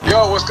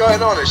Yo, what's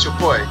going on? It's your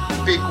boy,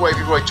 Big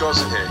Wavy Roy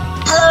Johnson here.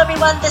 Hello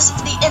everyone, this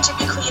is the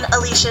interview queen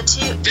Alicia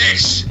too.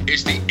 This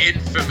is the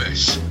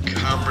infamous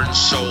Cameron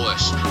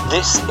Solis.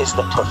 This is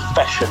the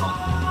professional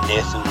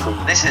Nathan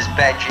Cruz. This is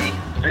Benji.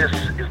 This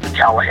is the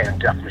Callahan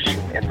Death Machine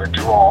in the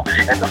draw,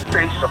 and the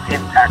face of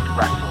Impact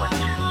Wrestling,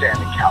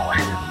 Sami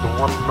Callihan. The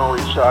one and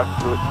only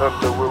chocolate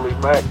under Willie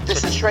Mack.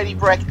 This is Shreddy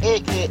Breck,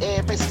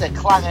 aka Mr.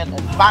 Clangin'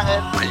 and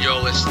Bangin'. And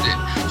you're listening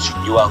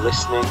to... You are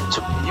listening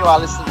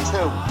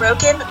to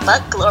Broken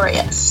but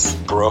Glorious.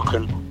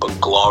 Broken but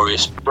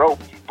Glorious.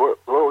 Broken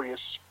but Glorious.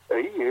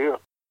 Hey, yeah.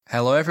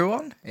 Hello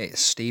everyone,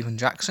 it's Stephen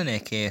Jackson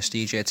aka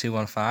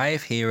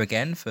DJ215 here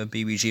again for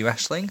BBG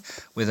Wrestling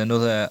with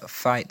another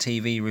Fight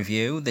TV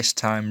review, this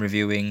time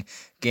reviewing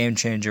Game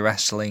Changer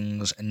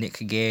Wrestling's Nick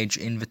Gage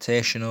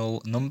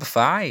Invitational number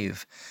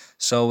 5.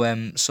 So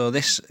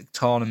this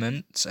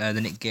tournament, the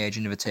Nick Gage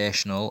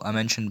Invitational, I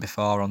mentioned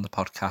before on the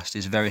podcast,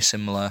 is very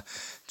similar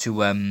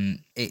to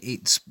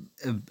it's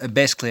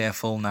basically a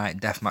full night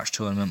deathmatch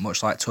tournament,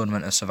 much like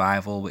Tournament of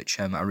Survival, which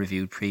I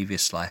reviewed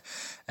previously,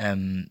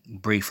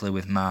 briefly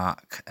with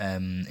Mark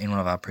in one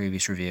of our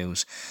previous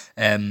reviews.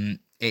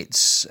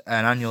 It's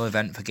an annual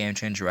event for Game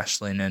Changer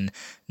Wrestling, and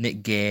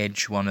Nick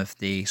Gage, one of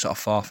the sort of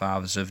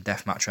forefathers of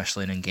deathmatch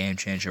wrestling and Game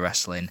Changer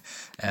Wrestling,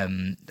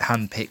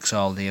 handpicks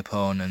all the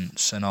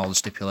opponents and all the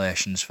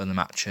stipulations for the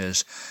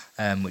matches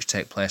which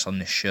take place on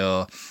this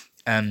show.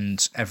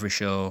 And every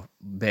show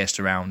based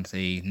around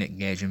the Nick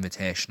Gage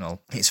Invitational.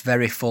 It's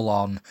very full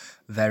on,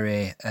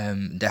 very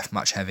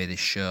deathmatch heavy,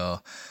 this show,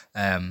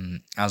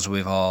 as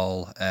with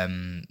all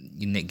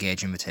Nick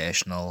Gage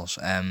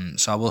Invitationals.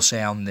 So I will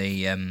say on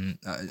the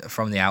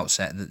from the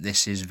outset that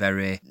this is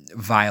very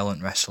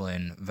violent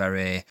wrestling,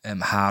 very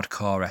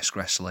hardcore-esque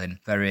wrestling,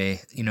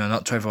 very,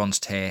 not to everyone's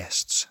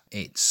tastes.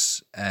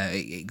 It's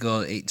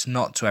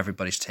not to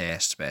everybody's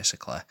tastes,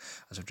 basically,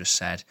 as I've just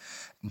said.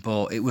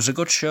 But it was a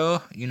good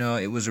show,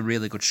 it was a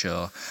really good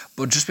show.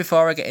 But just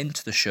before I get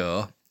into the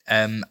show,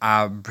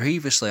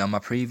 previously on my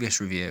previous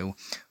review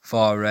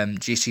for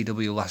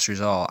GCW Last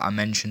Resort, I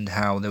mentioned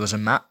how there was a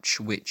match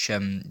which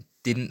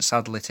didn't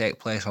sadly take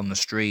place on the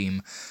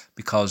stream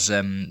because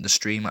the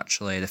stream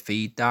actually, the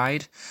feed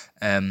died.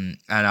 And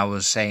I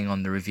was saying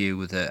on the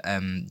review that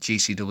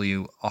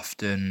GCW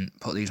often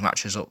put these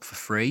matches up for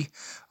free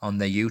on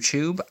their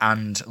YouTube,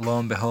 and lo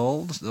and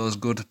behold, those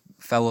good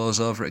fellows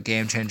over at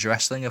Game Changer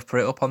Wrestling have put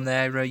it up on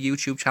their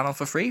YouTube channel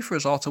for free for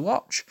us all to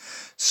watch.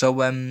 So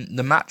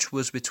the match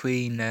was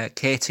between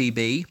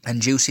KTB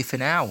and Juicy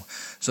Finau.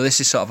 So this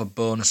is sort of a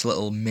bonus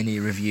little mini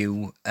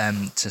review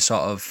to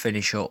sort of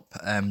finish up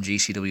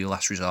GCW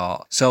Last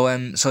Resort.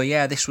 So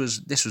yeah, this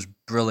was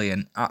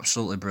brilliant,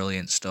 absolutely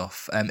brilliant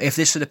stuff. If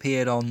this had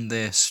appeared on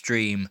the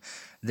stream,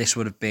 this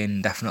would have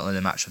been definitely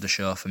the match of the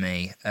show for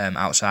me,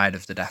 outside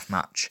of the death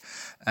match.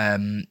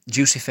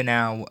 Juicy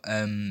Finau,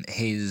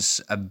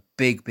 he's a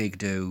big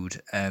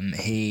dude.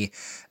 He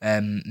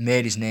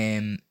made his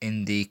name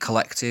in the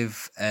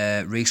Collective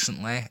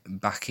recently,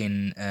 back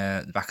at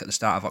the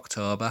start of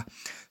October.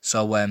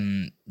 So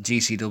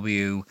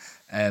GCW,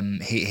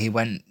 he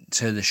went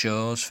to the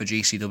shows for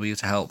GCW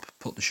to help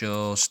put the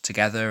shows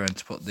together and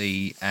to put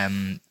the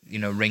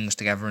rings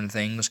together and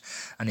things,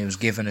 and he was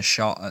given a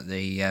shot at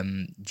the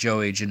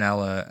Joey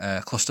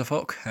Janela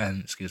clusterfuck,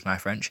 excuse my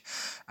French,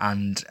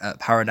 and at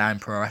Paradigm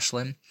Pro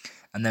Wrestling.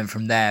 And then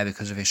from there,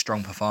 because of his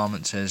strong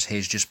performances,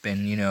 he's just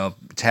been,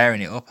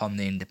 tearing it up on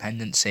the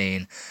independent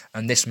scene.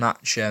 And this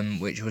match,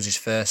 which was his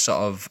first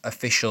sort of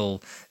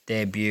official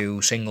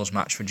debut singles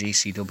match for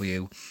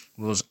GCW,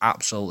 was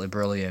absolutely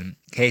brilliant.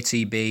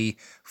 KTB,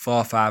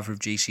 forefather of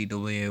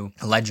GCW,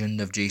 a legend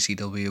of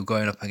GCW,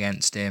 going up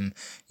against him.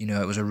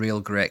 It was a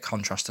real great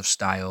contrast of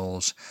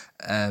styles.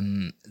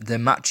 The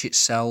match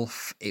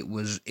itself, it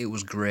was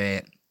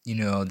great.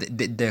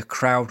 The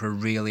crowd were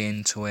really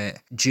into it.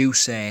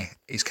 Juicy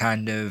is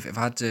kind of, if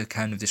I had to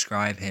kind of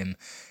describe him,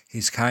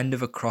 he's kind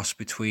of a cross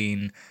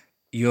between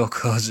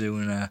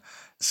Yokozuna,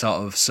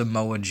 sort of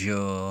Samoa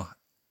Joe,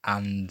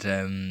 and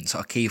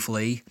sort of Keith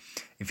Lee,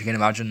 if you can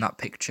imagine that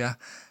picture.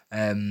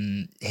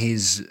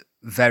 He's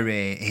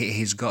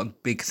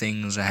got big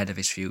things ahead of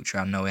his future,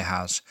 I know he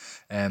has.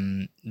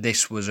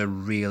 This was a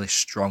really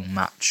strong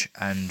match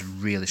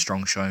and really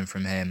strong showing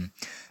from him.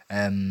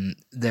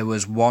 There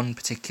was one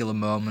particular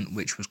moment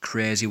which was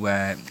crazy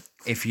where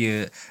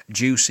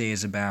Juicy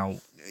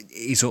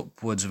he's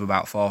upwards of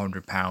about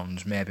 400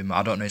 pounds, maybe more.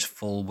 I don't know his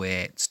full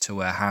weight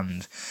to a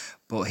hand,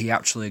 but he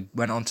actually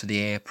went onto the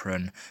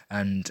apron,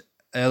 and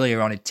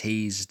earlier on he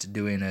teased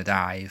doing a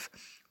dive,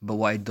 but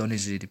what he'd done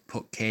is he'd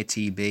put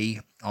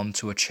KTB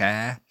onto a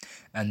chair,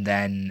 and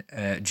then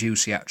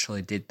Juicy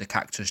actually did the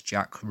Cactus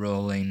Jack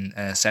rolling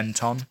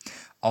senton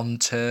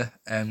onto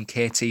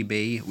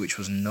KTB, which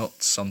was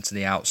nuts, onto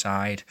the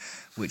outside,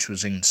 which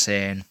was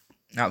insane,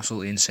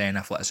 absolutely insane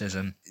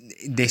athleticism.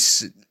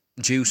 This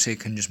Juicy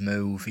can just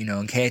move,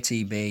 and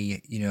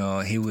KTB,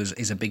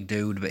 he's a big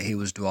dude, but he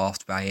was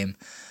dwarfed by him.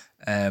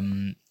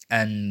 And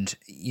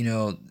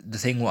the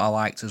thing what I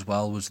liked as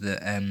well was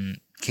that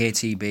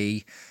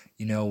KTB,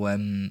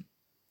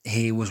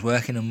 he was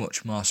working a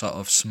much more sort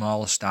of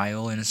smaller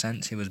style in a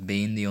sense. He was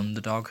being the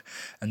underdog,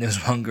 and there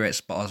was one great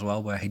spot as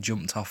well where he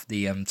jumped off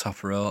the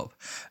top rope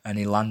and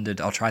he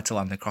landed, or tried to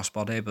land a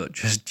crossbody, but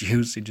just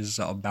Juicy just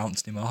sort of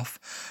bounced him off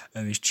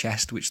his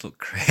chest, which looked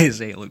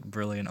crazy. It looked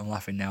brilliant. I'm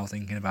laughing now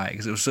thinking about it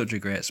because it was such a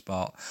great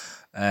spot.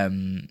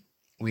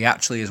 We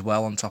actually, as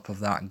well, on top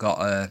of that,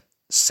 got a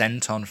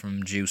senton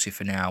from Juicy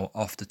for now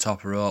off the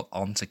top rope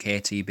onto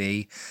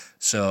KTB,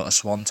 so a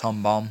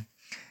swanton bomb.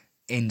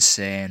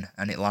 Insane,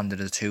 and it landed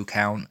a 2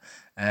 count.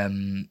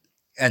 And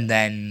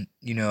then,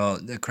 you know,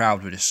 the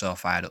crowd were just so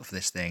fired up for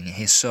this thing.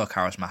 He's so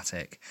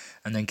charismatic.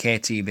 And then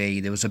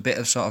KTB, there was a bit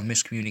of sort of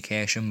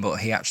miscommunication, but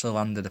he actually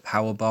landed a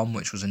power bomb,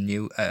 which was a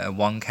new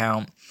 1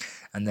 count.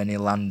 And then he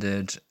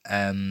landed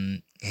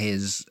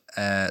his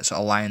sort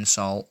of lion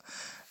salt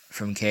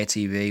from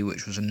KTB,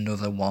 which was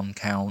another 1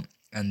 count.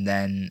 And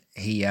then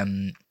he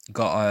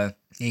got a...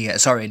 I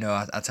tell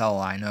a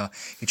lie, no.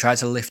 He tried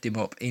to lift him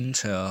up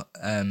into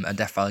a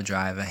Death Valley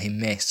driver. He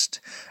missed,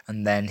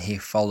 and then he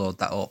followed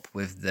that up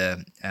with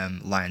the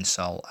lion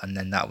salt, and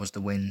then that was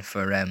the win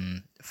for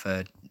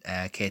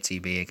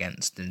KTB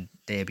against the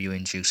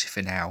debuting Juicy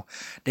for now.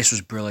 This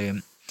was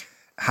brilliant.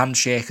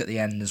 Handshake at the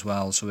end as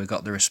well, so we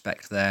got the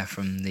respect there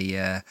from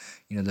the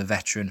the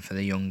veteran for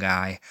the young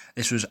guy.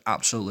 This was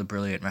absolutely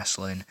brilliant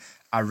wrestling.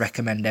 I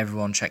recommend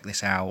everyone check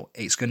this out.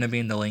 It's going to be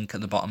in the link at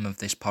the bottom of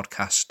this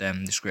podcast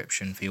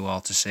description for you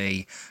all to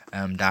see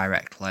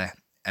directly.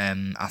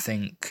 I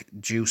think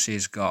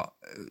Juicy's got,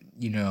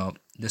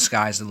 the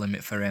sky's the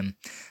limit for him.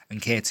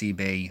 And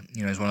KTB,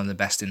 is one of the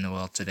best in the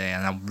world today.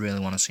 And I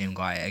really want to see him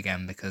go at it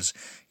again because,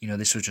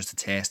 this was just a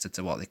taster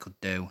to what they could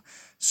do.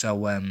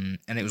 So, and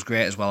it was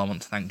great as well. I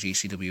want to thank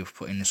GCW for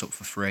putting this up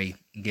for free,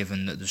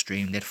 given that the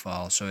stream did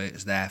fall. So it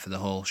was there for the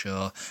whole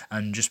show.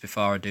 And just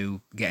before I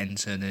do get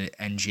into the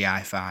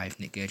NGI 5,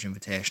 Nick Gage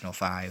Invitational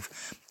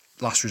 5,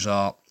 Last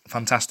Resort,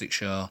 fantastic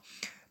show,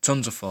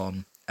 tons of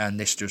fun. And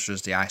this just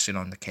was the icing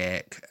on the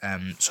cake,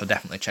 so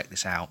definitely check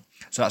this out.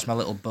 So that's my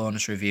little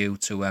bonus review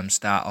to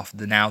start off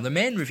the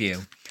main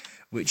review,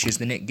 which is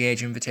the Nick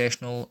Gage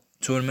Invitational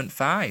Tournament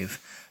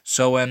 5.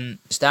 So it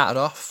started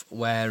off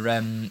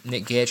where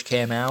Nick Gage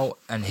came out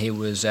and he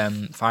was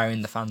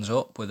firing the fans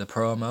up with a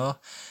promo.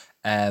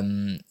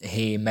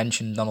 He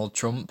mentioned Donald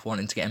Trump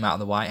wanting to get him out of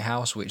the White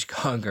House, which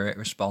got a great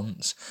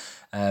response.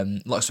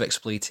 Lots of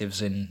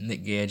expletives in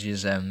Nick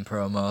Gage's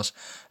promos,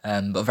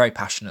 but very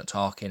passionate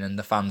talking, and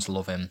the fans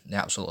love him. They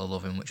absolutely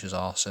love him, which is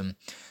awesome.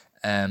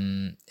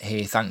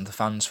 He thanked the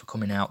fans for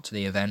coming out to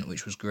the event,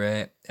 which was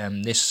great.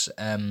 This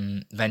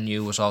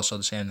venue was also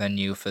the same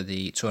venue for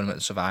the Tournament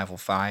of Survival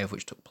 5,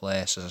 which took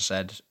place, as I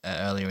said,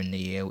 earlier in the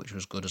year, which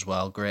was good as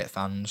well. Great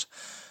fans,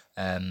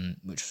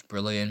 which was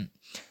brilliant.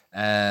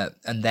 And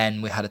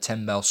then we had a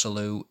 10-bell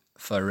salute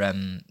for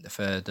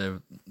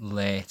the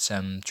late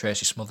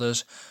Tracy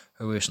Smothers,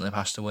 who recently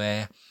passed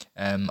away.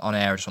 On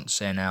air, I just want to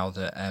say now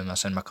that I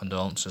send my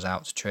condolences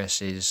out to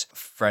Tracy's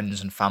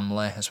friends and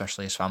family,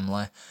 especially his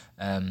family.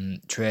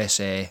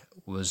 Tracy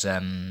was,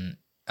 as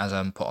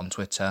I'm put on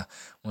Twitter,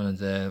 one of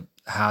the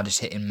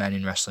hardest hitting men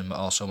in wrestling, but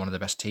also one of the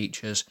best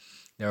teachers.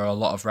 There are a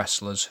lot of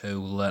wrestlers who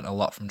learnt a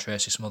lot from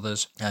Tracy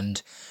Smothers,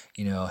 and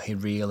he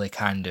really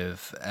kind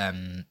of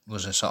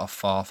was a sort of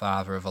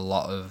forefather of a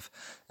lot of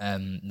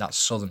that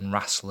southern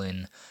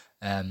wrestling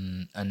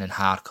and then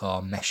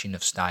hardcore meshing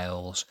of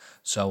styles.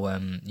 So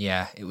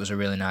it was a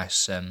really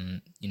nice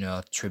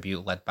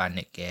tribute led by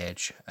Nick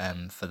Gage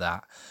for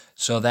that.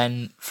 So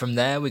then from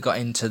there we got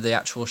into the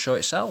actual show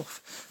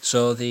itself.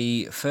 So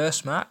the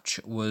first match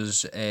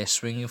was a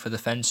swinging for the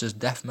fences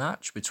death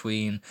match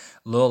between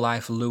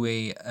Lowlife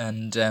Louie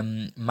and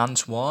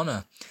Mance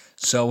Warner.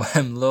 So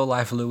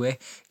Lowlife Louie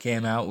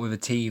came out with a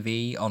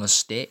TV on a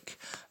stick.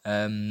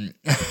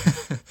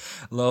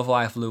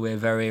 Lowlife Louie,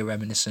 very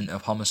reminiscent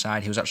of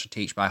Homicide. He was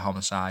actually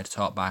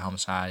taught by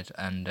Homicide,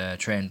 and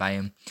trained by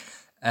him.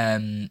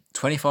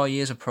 24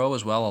 years of pro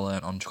as well, I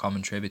learnt on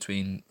commentary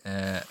between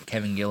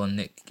Kevin Gill and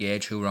Nick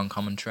Gage, who were on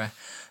commentary.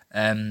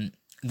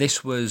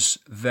 This was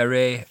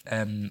very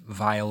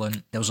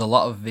violent. There was a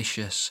lot of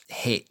vicious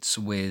hits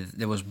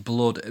there was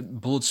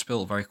blood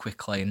spilled very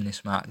quickly in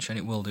this match, and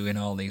it will do in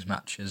all these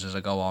matches as I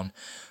go on.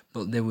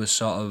 But there was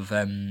sort of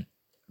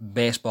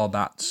baseball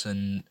bats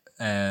and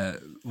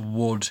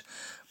wood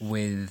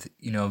with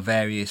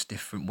various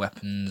different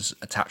weapons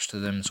attached to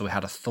them. So we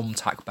had a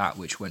thumbtack bat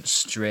which went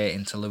straight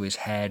into Louis'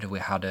 head. We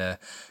had a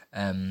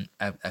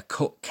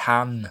cut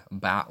can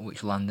bat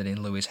which landed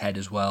in Louis' head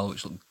as well,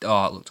 which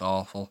looked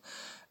awful.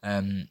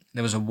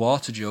 There was a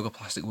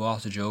plastic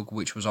water jug,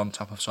 which was on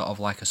top of sort of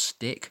like a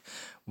stick,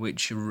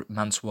 which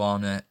Mance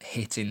Warner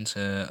hit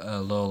into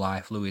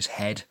Lowlife Louis'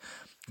 head,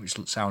 which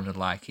sounded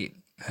like it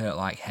hurt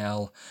like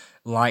hell.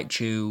 Light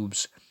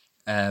tubes.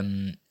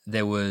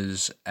 There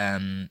was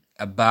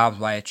a barbed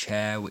wire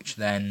chair, which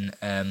then,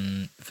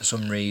 for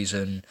some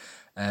reason,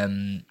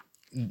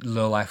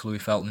 Lowlife Louie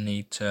felt the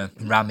need to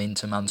ram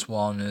into Mance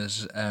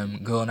Warner's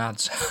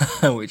gonads,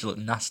 which looked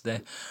nasty.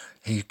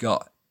 He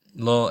got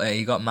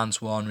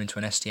Mance Warner into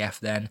an STF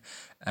then,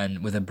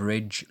 and with a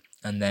bridge,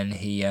 and then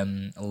he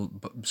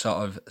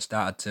sort of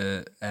started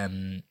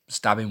to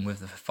stab him with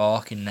the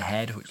fork in the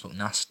head, which looked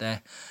nasty.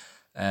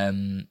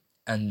 And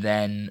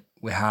then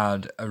we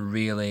had a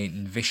really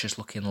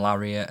vicious-looking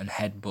lariat and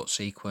headbutt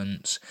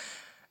sequence,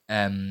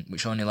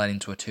 which only led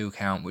into a 2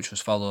 count, which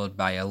was followed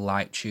by a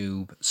light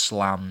tube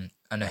slam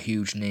and a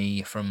huge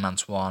knee from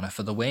Mansoana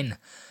for the win.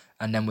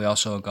 And then we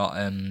also got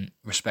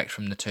respect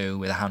from the two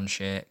with a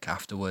handshake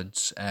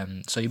afterwards.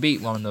 So you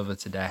beat one another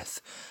to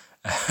death,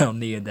 or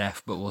near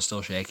death, but we'll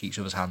still shake each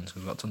other's hands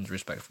because we've got tons of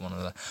respect for one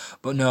another.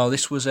 But no,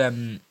 this was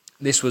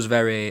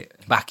very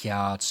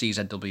backyard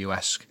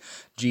CZW-esque,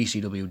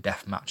 GCW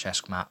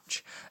deathmatch-esque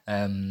match.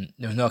 There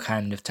was no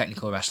kind of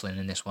technical wrestling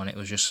in this one. It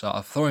was just sort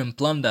of throwing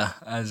plunder,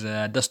 as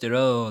Dusty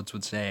Rhodes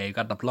would say.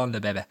 Got the plunder,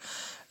 baby.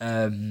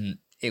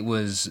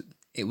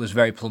 It was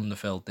very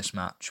plunder-filled, this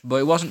match. But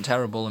it wasn't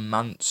terrible, and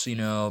Mance,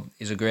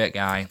 is a great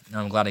guy, and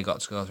I'm glad he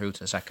got to go through to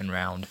the second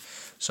round.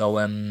 So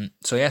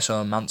Mance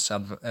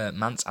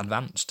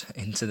advanced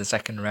into the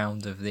second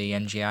round of the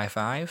NGI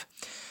 5.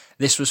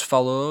 This was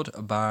followed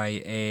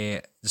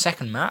by the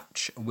second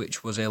match,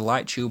 which was a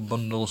light tube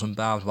bundles and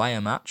barbed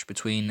wire match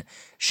between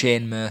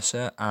Shane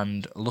Mercer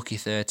and Lucky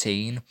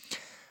 13.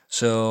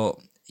 So,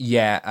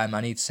 yeah, I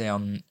need to say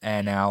on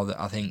air now that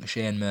I think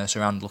Shane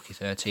Mercer and Lucky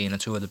 13 are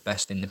two of the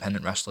best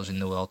independent wrestlers in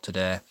the world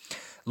today.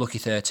 Lucky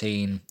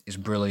 13 is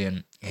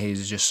brilliant.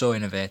 He's just so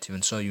innovative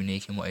and so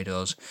unique in what he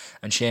does.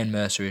 And Shane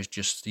Mercer is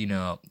just,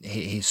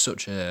 he's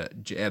such a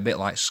bit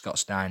like Scott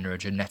Steiner, a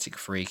genetic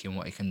freak in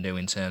what he can do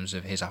in terms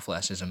of his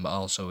athleticism, but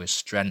also his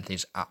strength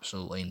is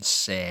absolutely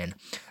insane.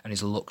 And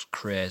his look's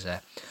crazy.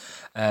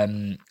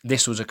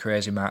 This was a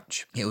crazy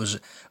match. It was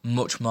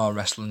much more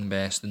wrestling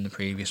based than the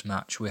previous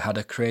match. We had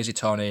a crazy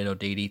tornado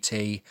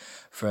DDT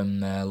from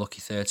Lucky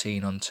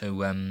 13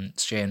 onto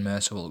Shane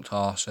Mercer, what looked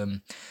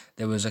awesome.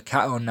 There was a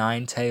cat o'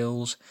 nine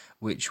tails,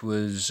 which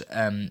was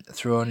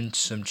thrown into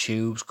some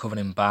tubes covered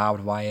in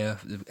barbed wire.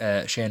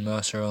 Shane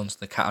Mercer owns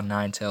the cat o'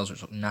 nine tails,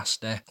 which looked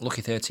nasty.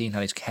 Lucky 13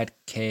 had his head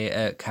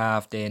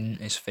carved in,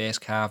 his face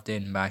carved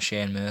in by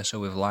Shane Mercer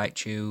with light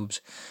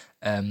tubes.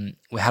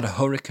 We had a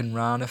Hurricane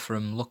Rana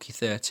from Lucky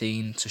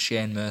 13 to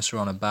Shane Mercer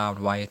on a barbed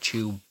wire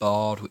tube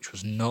board, which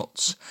was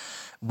nuts.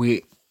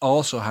 We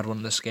also had one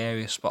of the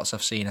scariest spots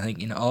I've seen, I think,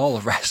 in all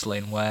of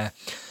wrestling, where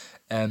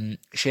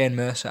Shane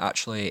Mercer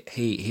actually,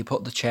 he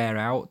put the chair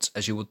out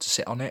as you would to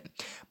sit on it,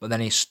 but then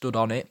he stood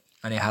on it,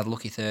 and he had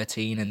Lucky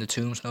 13 in the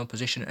tombstone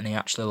position, and he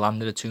actually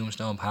landed a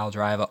tombstone pile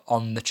driver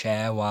on the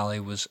chair while he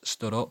was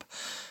stood up,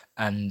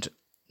 and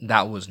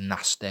that was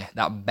nasty.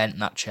 That bent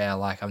that chair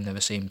like I've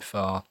never seen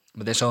before.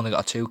 But this only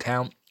got a 2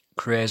 count,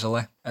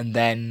 crazily. And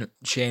then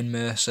Shane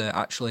Mercer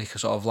actually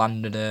sort of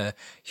landed a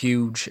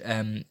huge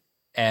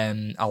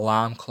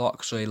alarm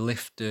clock, so he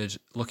lifted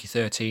Lucky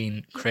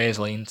 13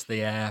 crazily into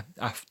the air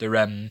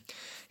after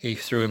he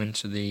threw him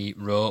into the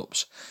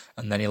ropes,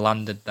 and then he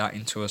landed that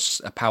into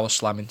a power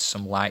slam into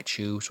some light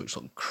tubes, which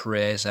looked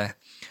crazy.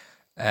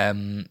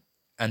 And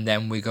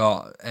then we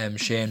got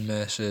Shane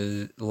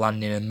Mercer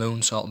landing a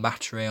moonsault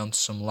battery onto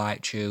some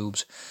light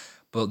tubes,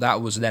 but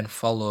that was then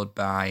followed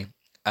by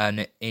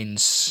an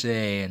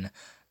insane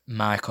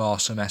Mike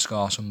Awesome-esque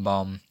awesome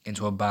bomb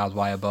into a barbed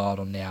wire board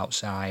on the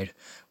outside,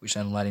 which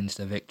then led into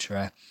the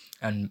victory.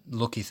 And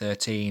Lucky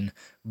 13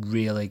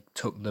 really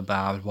took the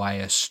barbed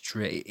wire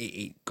straight.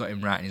 It got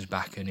him right in his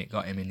back and it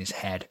got him in his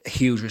head.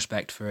 Huge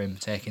respect for him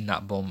taking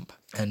that bump.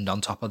 And on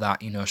top of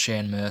that,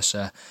 Shane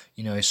Mercer,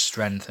 his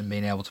strength and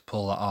being able to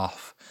pull that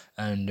off,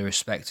 and the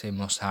respect they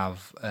must have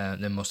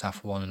for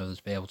one another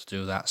to be able to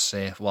do that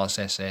safe. Well, I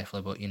say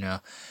safely, but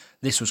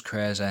this was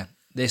crazy.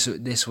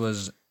 This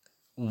was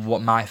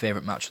what my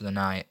favourite match of the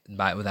night,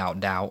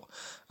 without doubt.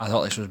 I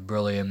thought this was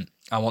brilliant.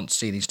 I want to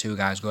see these two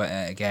guys go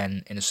at it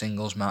again in a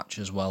singles match,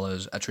 as well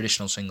as a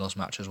traditional singles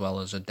match, as well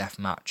as a death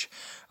match.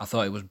 I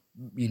thought it was,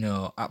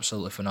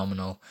 absolutely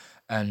phenomenal.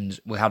 And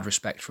we had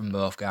respect from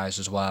both guys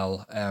as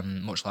well,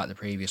 much like the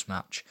previous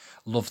match.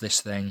 Love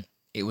this thing.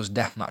 It was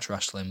deathmatch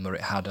wrestling, but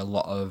it had a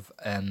lot of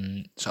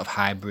sort of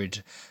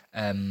hybrid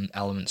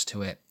elements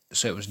to it.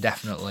 So it was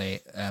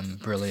definitely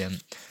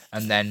brilliant.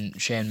 And then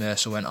Shane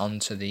Mercer went on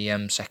to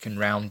the second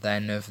round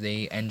then of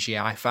the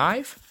NGI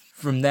 5.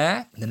 From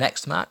there, the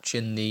next match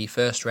in the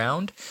first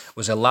round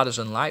was a ladders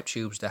and light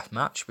tubes death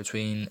match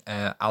between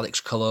Alex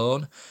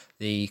Colon,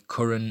 the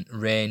current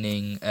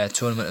reigning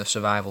Tournament of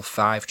Survival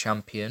 5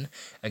 champion,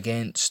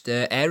 against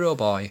Aero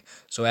Boy.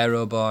 So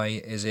Aero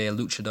Boy is a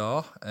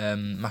luchador,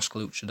 masked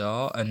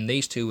luchador, and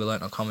these two, we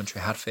learnt on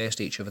commentary, had faced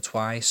each other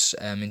twice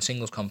in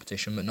singles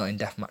competition, but not in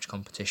deathmatch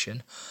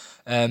competition.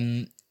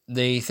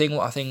 The thing,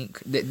 what I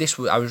think,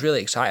 I was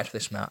really excited for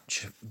this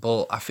match,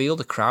 but I feel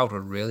the crowd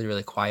were really,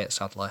 really quiet,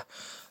 sadly.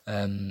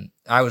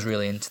 I was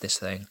really into this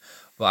thing,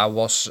 but I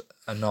was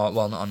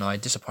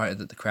disappointed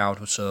that the crowd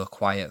was so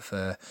quiet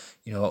for,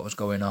 what was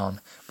going on.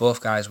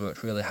 Both guys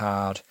worked really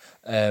hard.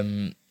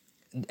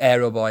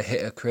 Aero Boy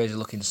hit a crazy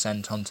looking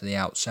scent onto the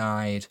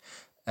outside.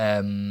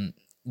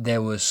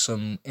 there was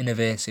some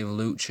innovative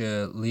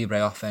lucha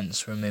libre offense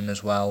from him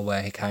as well,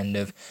 where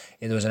there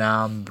was an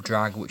arm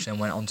drag which then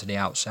went onto the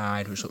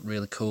outside, which looked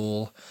really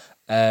cool.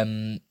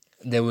 There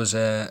was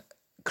a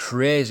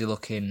crazy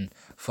looking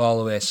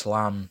fall-away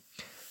slam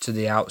to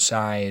the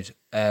outside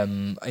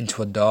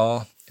into a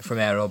door from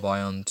Aero Boy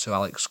onto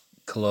Alex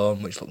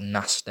Colon, which looked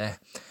nasty.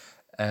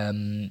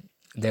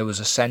 There was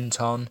a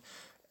senton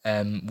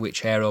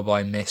which Aero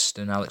Boy missed,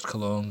 and Alex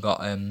Colon got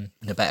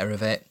the better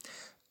of it.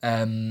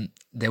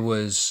 There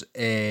was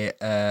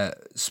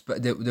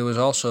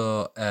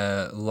also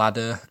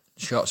ladder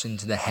shots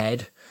into the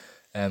head,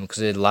 because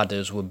the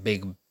ladders were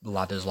big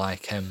ladders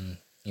like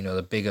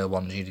the bigger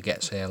ones you'd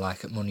get, say,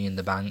 like at Money in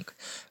the Bank,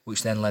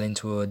 which then led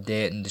into a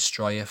Dayton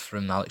Destroyer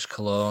from Alex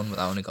Colon, but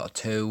that only got a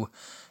 2.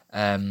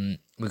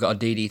 We got a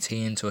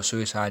DDT into a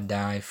suicide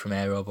dive from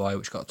Aero Boy,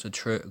 which got a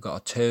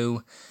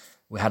 2.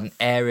 We had an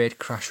air raid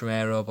crash from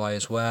Aero Boy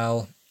as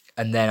well.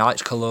 And then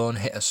Alex Colon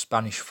hit a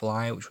Spanish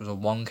Fly, which was a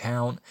 1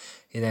 count.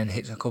 He then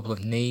hit a couple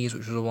of knees,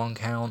 which was a 1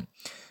 count.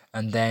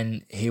 And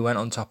then he went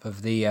on top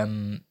of the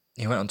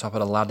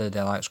ladder, the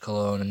Alex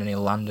Colon, and then he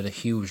landed a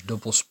huge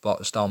double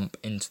spot stomp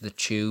into the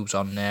tubes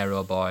on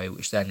Aero Boy,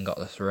 which then got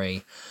the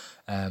 3.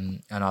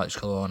 And Alex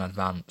Colon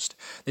advanced.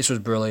 This was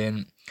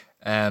brilliant.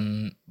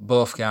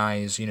 Both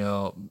guys,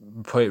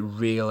 put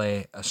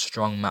really a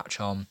strong match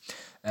on.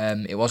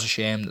 It was a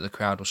shame that the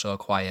crowd was so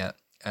quiet.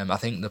 I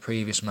think the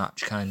previous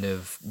match kind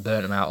of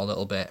burnt him out a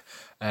little bit.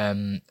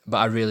 But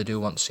I really do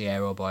want to see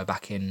Aero Boy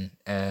back in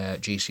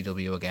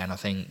GCW again, I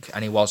think.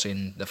 And he was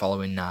in the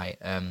following night,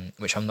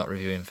 which I'm not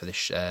reviewing for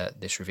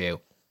this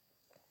review.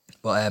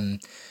 But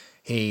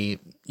he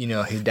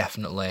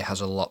definitely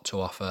has a lot to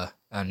offer,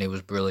 and he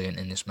was brilliant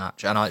in this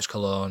match. And Alex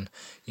Colon,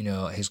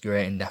 he's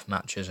great in death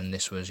matches, and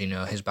this was,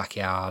 his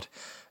backyard,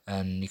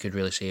 and you could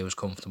really see he was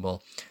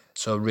comfortable.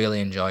 So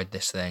really enjoyed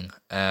this thing,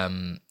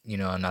 and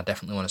I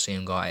definitely want to see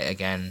him go at it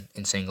again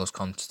in singles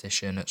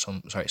competition at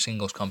some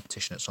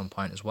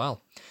point as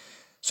well.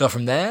 So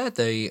from there,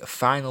 the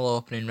final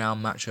opening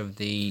round match of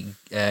the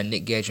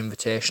Nick Gage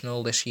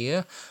Invitational this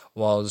year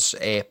was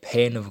a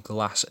pane of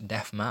glass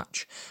death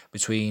match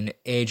between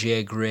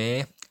AJ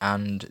Gray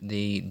and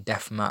the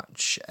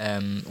deathmatch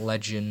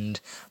legend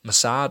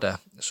Masada.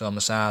 So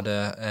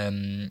Masada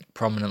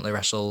prominently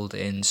wrestled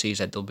in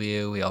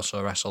CZW. He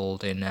also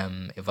wrestled in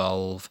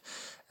Evolve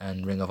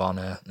and Ring of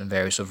Honor and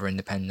various other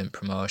independent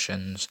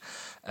promotions.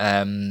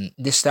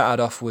 This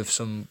started off with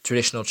some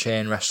traditional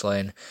chain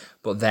wrestling,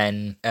 but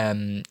then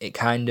it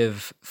kind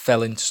of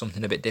fell into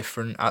something a bit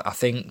different. I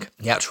think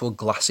the actual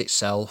glass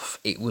itself,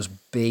 it was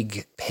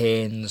big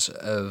panes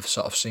of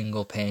sort of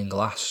single pane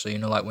glass. So,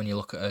 like when you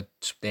look at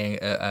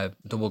a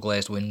double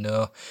glazed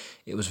window,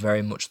 it was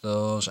very much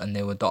those, and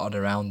they were dotted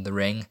around the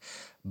ring.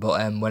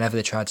 But whenever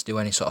they tried to do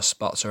any sort of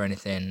spots or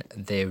anything,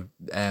 they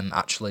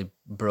actually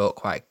broke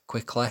quite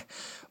quickly.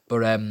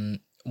 But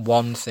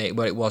one thing,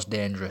 it was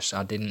dangerous.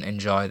 I didn't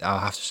enjoy, I'll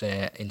have to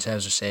say, in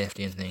terms of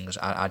safety and things,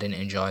 I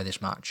didn't enjoy this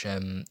match.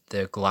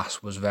 The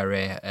glass was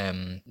very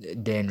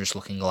dangerous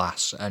looking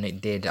glass, and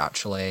it did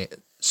actually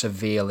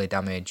severely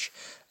damage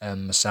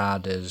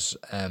Masada's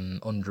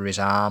under his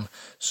arm.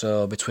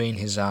 So between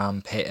his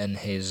armpit and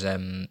his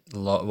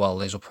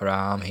upper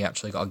arm, he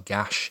actually got a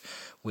gash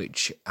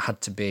which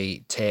had to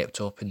be taped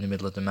up in the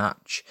middle of the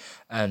match,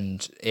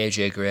 and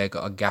AJ Gray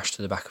got a gash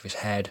to the back of his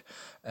head.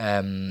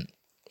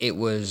 It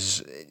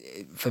was,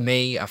 for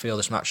me, I feel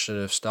this match should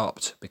have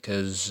stopped,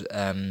 because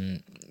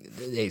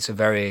it's a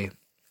very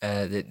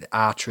the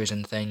arteries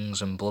and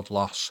things and blood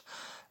loss,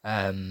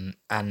 and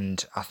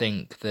I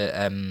think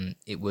that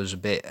it was a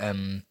bit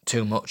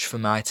too much for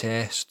my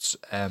tastes.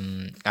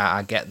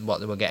 I get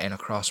what they were getting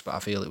across, but I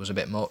feel it was a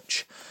bit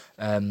much.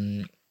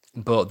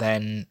 But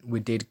then we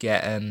did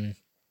get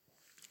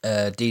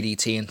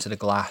DDT into the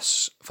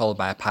glass, followed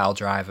by a pile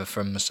driver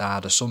from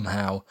Masada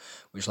somehow,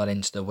 which led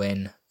into the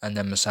win. And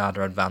then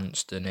Masada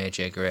advanced, and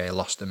AJ Gray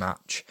lost the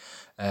match,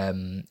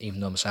 even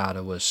though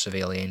Masada was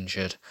severely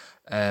injured.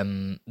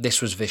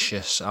 This was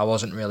vicious. I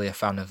wasn't really a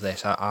fan of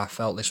this. I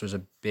felt this was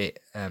a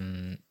bit...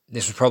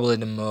 this was probably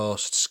the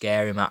most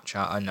scary match.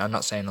 I'm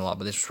not saying a lot,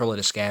 but this was probably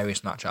the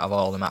scariest match out of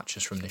all the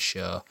matches from this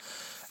show.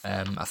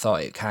 I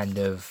thought it kind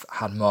of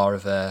had more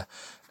of a...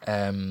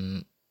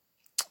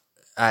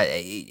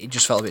 it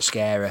just felt a bit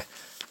scary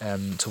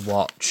to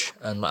watch,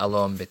 and let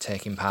alone be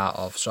taking part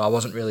of. So I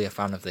wasn't really a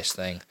fan of this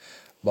thing.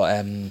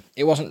 But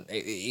it wasn't.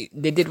 They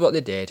did what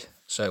they did,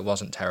 so it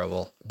wasn't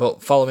terrible.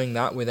 But following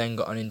that, we then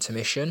got an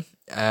intermission,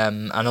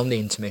 and on the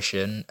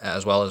intermission,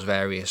 as well as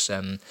various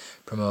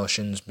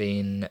promotions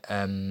being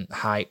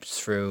hyped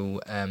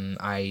through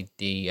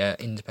the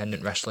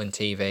Independent Wrestling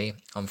TV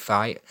on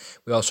Fight,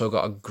 we also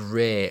got a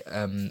great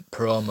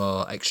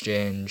promo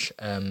exchange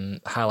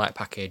highlight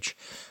package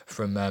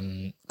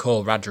from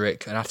Cole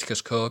Radrick and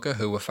Atticus Koga,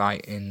 who were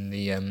fighting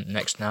the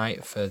next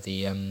night for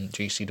the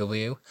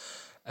GCW.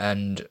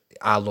 And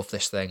I love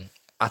this thing.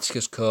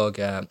 Atticus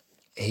Koga,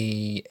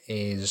 he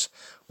is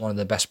one of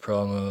the best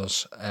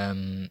promos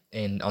on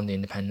the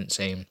independent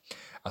scene.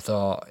 I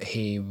thought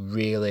he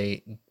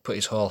really put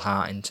his whole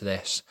heart into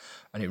this,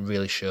 and it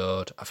really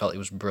showed. I felt it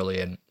was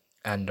brilliant,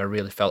 and I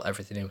really felt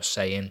everything he was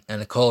saying.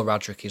 And Cole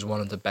Radrick is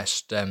one of the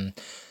best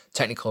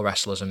technical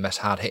wrestlers and best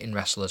hard-hitting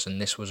wrestlers,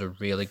 and this was a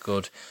really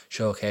good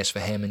showcase for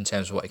him in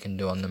terms of what he can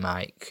do on the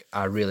mic.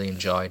 I really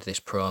enjoyed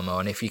this promo,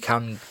 and if you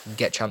can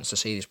get a chance to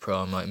see this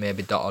promo, it may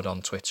be dotted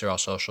on Twitter or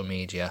social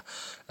media,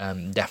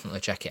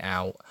 definitely check it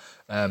out.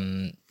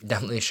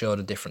 Definitely showed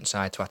a different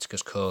side to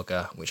Atticus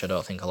Koga, which I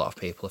don't think a lot of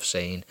people have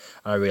seen,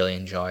 and I really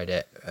enjoyed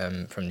it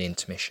from the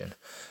intermission.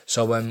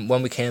 So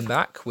when we came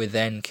back, we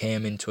then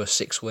came into a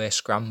six-way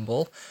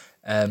scramble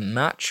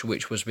match,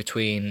 which was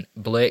between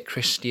Blake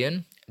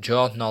Christian,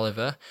 Jordan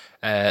Oliver,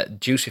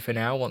 Juicy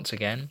Finau once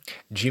again,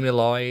 Jimmy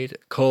Lloyd,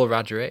 Cole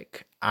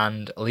Radrick,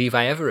 and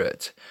Levi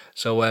Everett.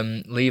 So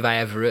Levi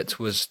Everett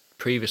was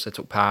previously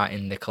took part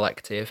in the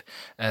Collective.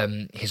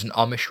 He's an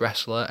Amish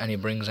wrestler, and he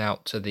brings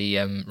out to the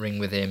ring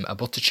with him a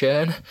butter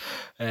churn.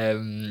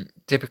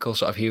 Typical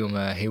sort of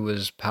humour. He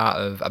was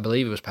I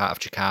believe he was part of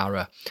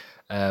Chikara.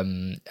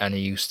 And he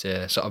used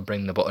to sort of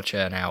bring the butter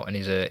churn out, and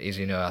he's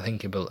I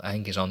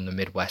think he's on the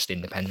Midwest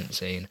independent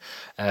scene,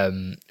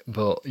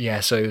 but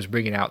yeah, so he was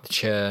bringing out the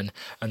churn,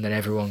 and then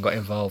everyone got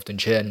involved in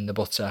churning the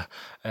butter.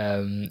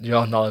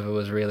 Jordan Oliver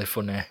was really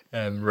funny,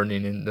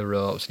 running in the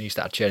ropes, and he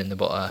started churning the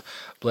butter.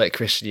 Blake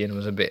Christian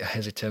was a bit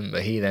hesitant,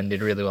 but he then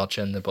did really well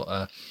churning the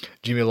butter.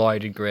 Jimmy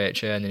Lloyd did great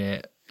churning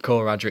it.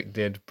 Cole Radrick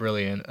did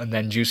brilliant, and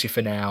then Juicy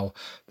Finau,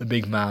 the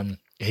big man,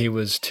 he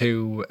was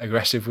too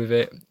aggressive with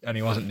it, and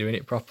he wasn't doing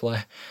it properly.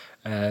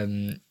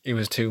 He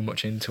was too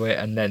much into it,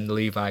 and then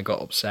Levi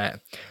got upset,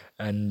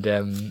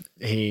 and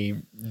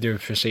he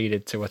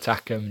proceeded to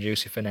attack him,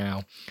 Juicy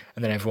Finau,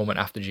 and then everyone went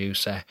after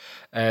Juicy.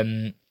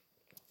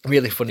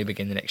 Really funny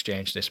beginning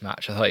exchange to this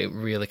match. I thought it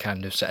really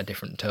kind of set a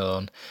different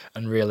tone,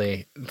 and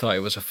really thought it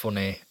was a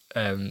funny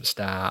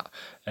start.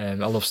 I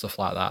love stuff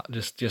like that.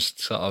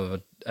 Just sort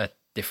of a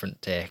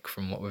different take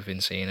from what we've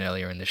been seeing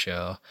earlier in the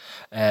show.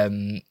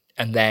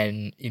 And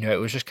then, it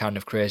was just kind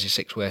of crazy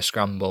six-way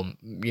scramble,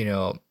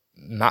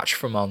 match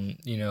from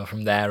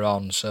there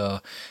on. So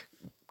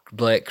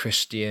Blake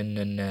Christian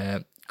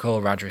and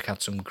Cole Radrick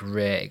had some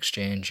great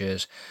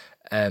exchanges.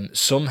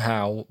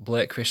 Somehow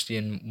Blake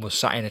Christian was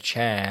sat in a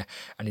chair,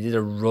 and he did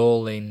a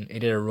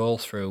roll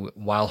through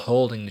while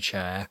holding the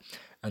chair,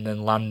 and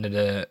then landed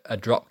a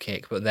drop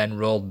kick, but then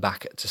rolled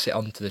back to sit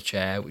onto the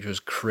chair, which was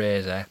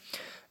crazy.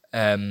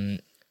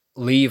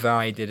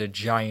 Levi did a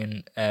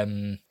giant,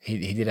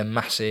 he did a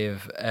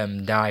massive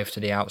dive to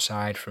the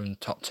outside from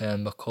top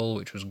turnbuckle,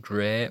 which was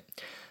great.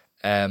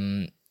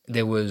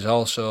 There was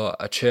also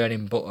a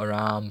churning butter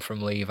arm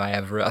from Levi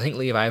Everett. I think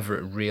Levi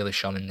Everett really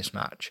shone in this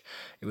match.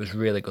 It was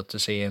really good to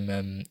see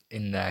him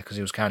in there, because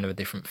he was kind of a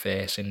different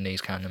face in these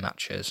kind of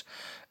matches.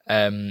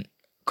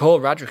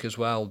 Cole Radrick as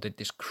well did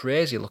this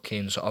crazy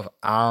looking sort of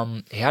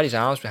arm. He had his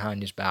arms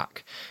behind his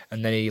back,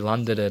 and then he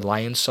landed a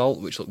lion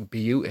salt, which looked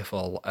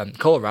beautiful.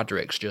 Cole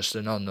Radrick's just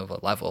another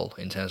level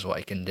in terms of what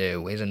he can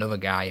do. He's another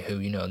guy who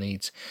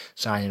needs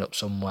signing up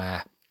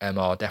somewhere,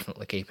 or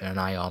definitely keeping an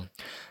eye on.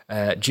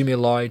 Jimmy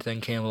Lloyd then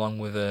came along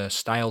with a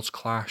Styles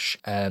Clash,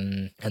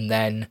 and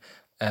then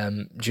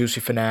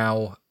Juicy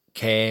Finau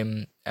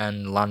came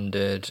and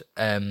landed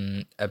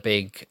a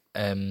big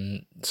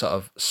sort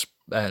of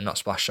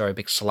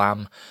big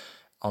slam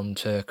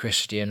onto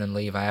Christian and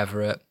Levi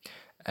Everett.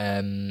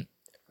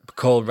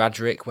 Cole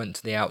Radrick went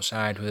to the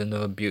outside with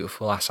another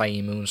beautiful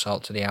Acai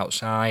moonsault to the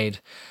outside.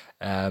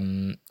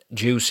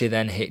 Juicy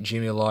then hit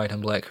Jimmy Lloyd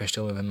and Blake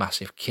Christian with a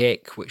massive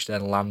kick, which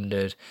then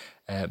landed,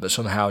 but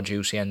somehow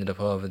Juicy ended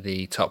up over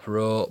the top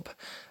rope,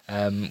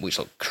 which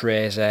looked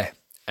crazy.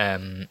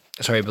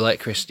 Blake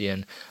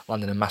Christian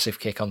landed a massive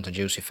kick onto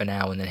Juicy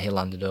Finau, and then he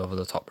landed over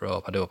the top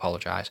rope. I do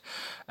apologise.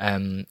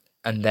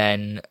 And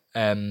then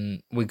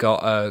we got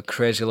a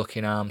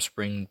crazy-looking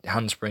handspring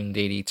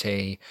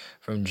DDT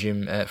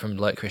from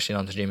Blake Christian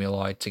onto Jimmy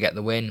Lloyd to get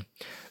the win.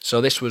 So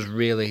this was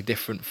really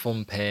different,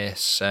 fun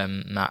pace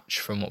match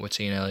from what we'd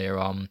seen earlier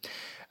on.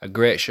 A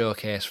great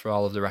showcase for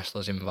all of the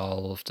wrestlers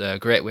involved. A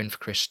great win for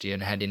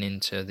Christian heading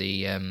into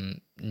the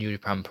New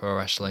Japan Pro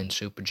Wrestling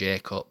Super J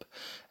Cup,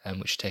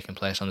 which is taking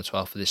place on the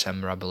 12th of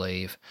December, I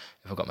believe,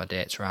 if I got my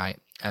dates right.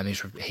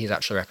 He's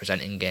actually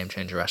representing Game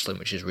Changer Wrestling,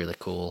 which is really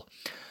cool.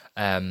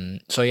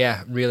 So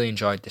yeah, really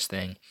enjoyed this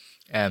thing.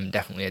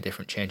 Definitely a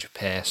different change of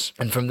pace.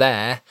 And from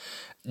there,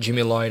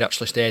 Jimmy Lloyd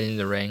actually stayed in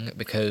the ring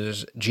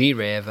because G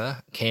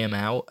Raver came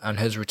out and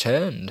has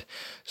returned.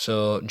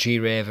 So G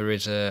Raver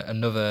is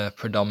another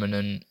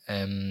predominant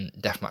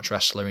deathmatch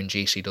wrestler in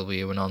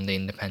GCW and on the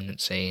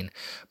independent scene,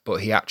 but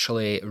he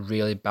actually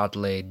really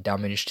badly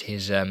damaged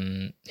his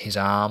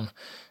arm.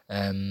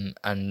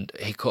 And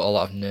he cut a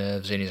lot of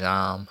nerves in his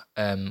arm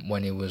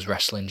when he was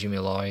wrestling Jimmy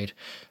Lloyd,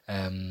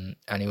 and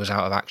he was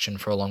out of action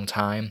for a long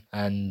time,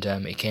 and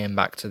he came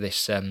back to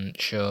this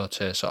show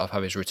to sort of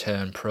have his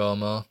return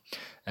promo,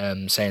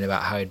 saying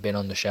about how he'd been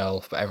on the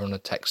shelf, but everyone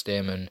had texted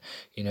him, and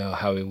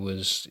how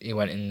he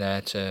went in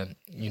there to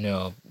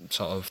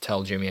sort of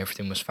tell Jimmy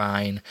everything was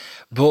fine.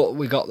 But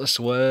we got the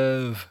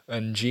swerve,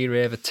 and G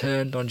Raver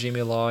turned on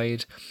Jimmy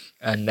Lloyd,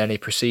 and then he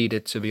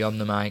proceeded to be on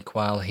the mic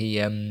while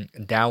he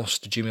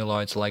doused Jimmy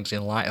Lloyd's legs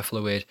in lighter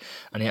fluid,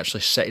 and he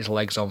actually set his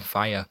legs on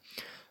fire.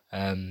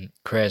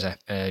 Crazy.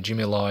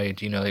 Jimmy Lloyd,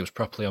 he was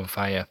properly on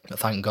fire. But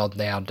thank God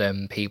they had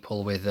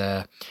people with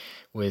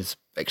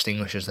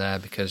extinguishers there,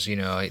 because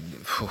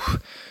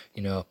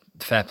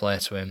fair play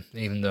to him,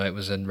 even though it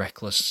was a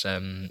reckless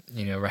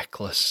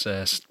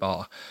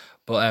spot.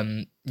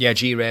 But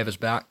G Raver's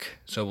back,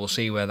 so we'll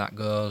see where that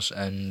goes,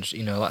 and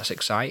that's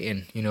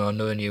exciting.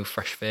 Another new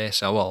fresh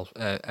face,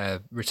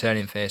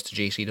 returning face to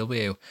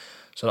GCW,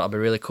 so that'll be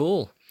really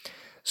cool.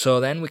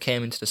 So then we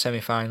came into the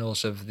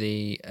semi-finals of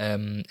the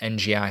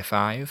NGI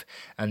 5,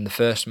 and the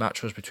first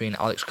match was between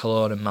Alex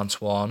Colon and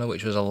Mance Warner,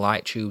 which was a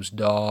light tubes,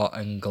 door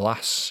and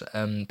glass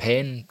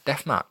pane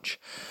death match.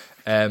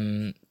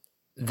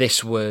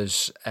 This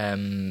was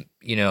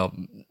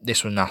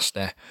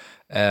nasty.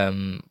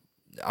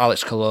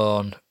 Alex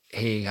Colon,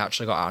 he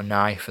actually got out a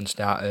knife and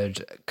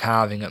started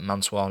carving at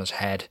Mance Warner's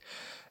head,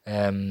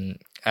 and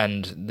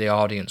the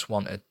audience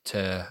wanted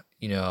to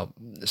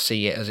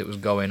see it as it was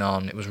going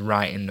on. It was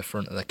right in the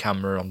front of the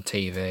camera on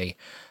TV.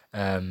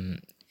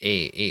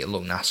 It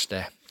looked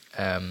nasty.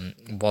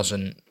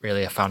 Wasn't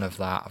really a fan of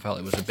that. I felt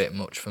it was a bit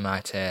much for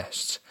my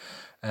tastes.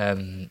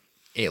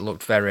 It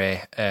looked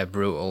very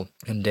brutal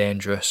and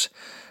dangerous.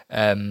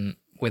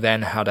 We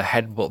then had a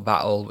headbutt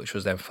battle, which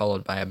was then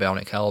followed by a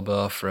bionic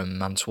elbow from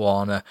Mance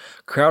Warner.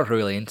 Crowd were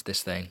really into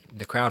this thing.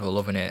 The crowd were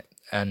loving it,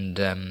 and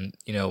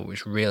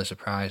which really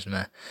surprised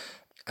me.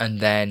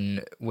 And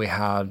then we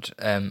had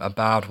a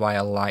barbed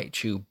wire light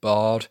tube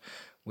board,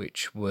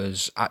 which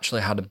was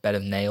actually had a bed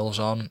of nails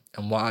on.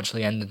 And what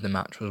actually ended the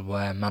match was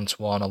where Mance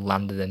Warner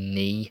landed a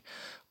knee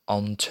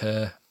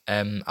onto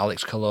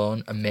Alex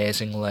Colon.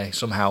 Amazingly,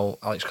 somehow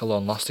Alex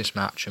Colon lost this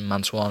match and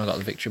Mance Warner got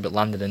the victory, but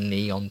landed a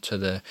knee onto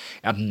it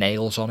had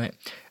nails on it,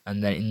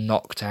 and then it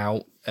knocked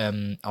out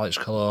Alex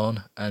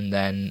Colon, and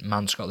then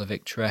Mance got the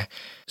victory.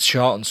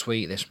 Short and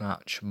sweet, this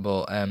match,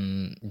 but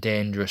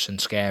dangerous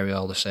and scary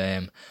all the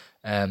same.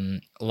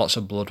 Lots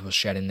of blood was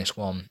shed in this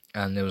one,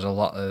 and there was a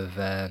lot of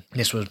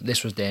this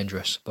was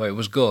dangerous, but it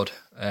was good,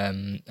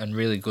 and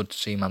really good to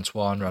see Mance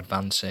Warner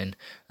advancing,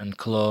 and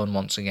Colon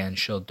once again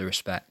showed the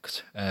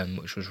respect,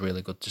 which was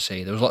really good to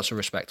see. There was lots of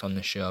respect on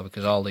this show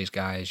because all these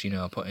guys,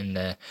 putting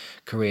their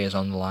careers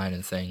on the line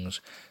and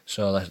things,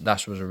 so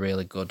that was a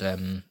really good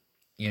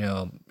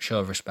show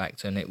of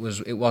respect, and it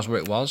was where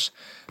it was.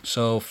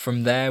 So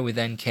from there we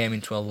then came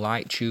into a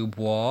light tube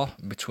war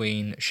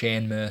between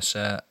Shane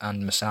Mercer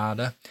and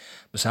Masada.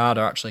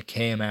 Masada actually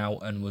came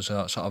out and was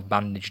sort of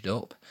bandaged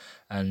up,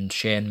 and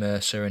Shane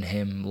Mercer and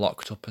him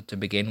locked up to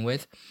begin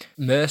with.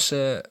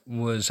 Mercer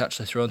was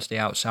actually thrown to the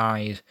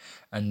outside,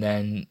 and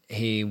then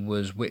he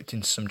was whipped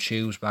into some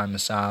tubes by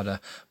Masada.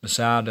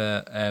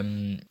 Masada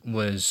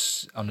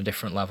was on a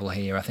different level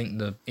here. I think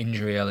the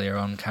injury earlier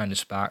on kind of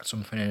sparked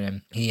something in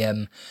him. He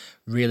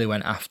really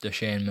went after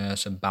Shane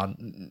Mercer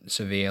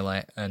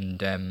severely,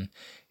 and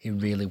he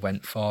really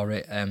went for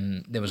it.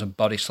 There was a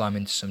body slam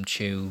into some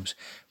tubes,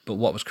 but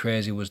what was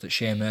crazy was that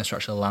Shane Mercer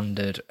actually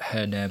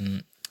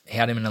he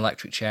had him in an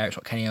electric chair. It's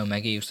what Kenny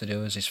Omega used to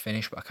do as his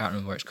finish, but I can't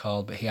remember what it's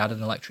called. But he had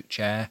an electric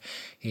chair.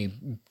 He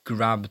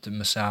grabbed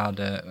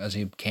Masada as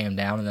he came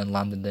down and then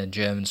landed the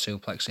German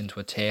suplex into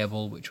a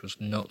table, which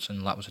was nuts,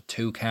 and that was a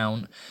 2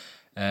 count,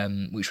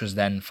 which was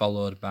then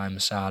followed by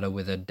Masada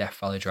with a Death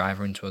Valley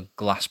driver into a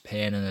glass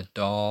pane and a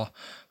door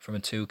from a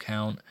 2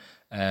 count.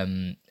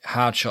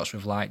 Hard shots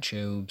with light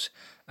tubes,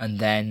 and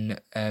then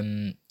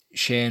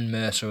Shane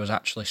Mercer was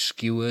actually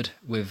skewered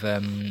with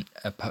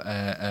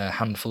a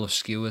handful of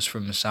skewers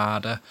from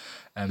Masada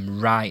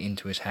right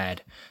into his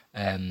head.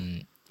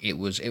 It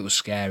was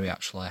scary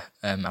actually,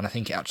 and I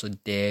think it actually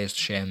dazed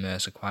Shane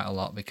Mercer quite a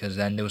lot, because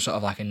then there was sort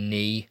of like a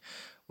knee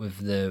with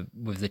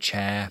the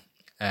chair,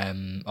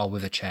 or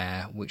with a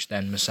chair, which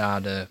then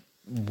Masada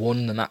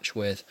won the match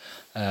with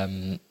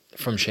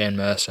from Shane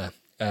Mercer.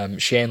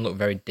 Shane looked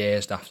very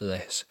dazed after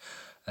this.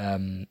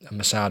 And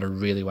Masada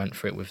really went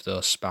for it with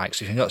those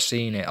spikes. If you've not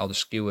seen it, or the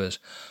skewers,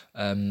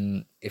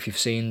 if you've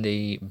seen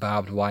the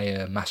barbed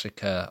wire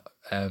massacre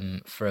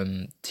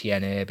from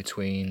TNA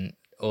between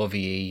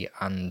OVE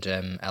and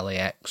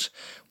LAX,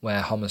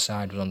 where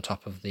Homicide was on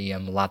top of the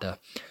ladder,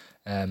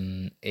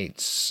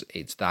 it's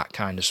that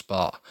kind of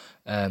spot.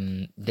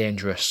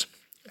 Dangerous,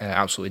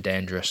 absolutely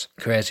dangerous,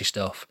 crazy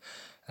stuff.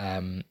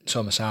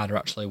 So Masada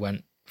actually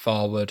went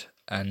forward,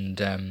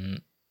 and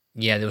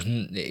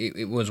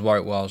it was what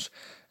it was.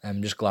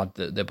 I'm just glad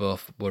that they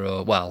both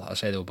were, well, I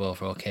say they were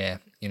both okay.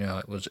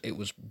 It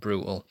was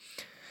brutal.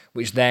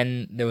 Which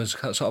then there was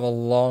sort of a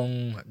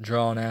long,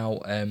 drawn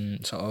out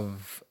sort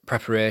of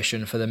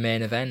preparation for the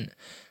main event,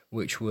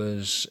 which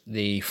was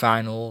the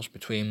finals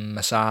between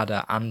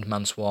Masada and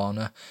Mance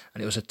Warner,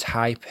 and it was a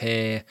Type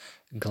A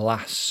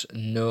glass,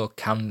 no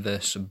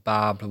canvas,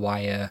 barbed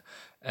wire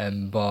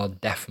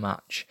board death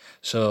match.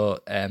 So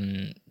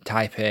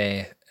Type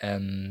A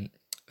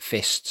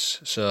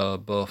fists, so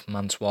both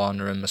Mance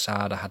Warner and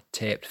Masada had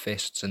taped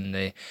fists, and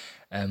they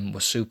were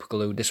super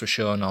glued. This was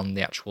shown on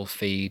the actual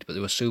feed, but they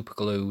were super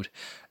glued,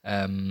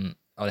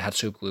 or they had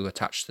super glue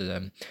attached to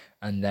them,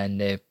 and then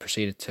they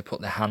proceeded to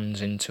put their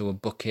hands into a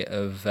bucket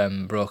of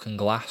broken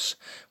glass,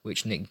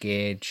 which Nick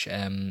Gage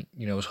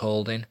was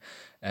holding.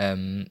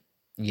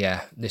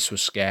 This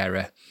was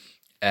scary.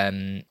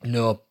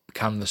 No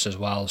canvas as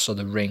well, so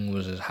the ring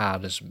was as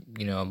hard as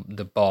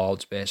the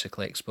boards,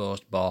 basically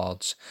exposed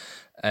boards.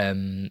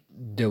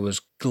 There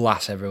was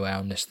glass everywhere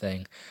on this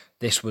thing.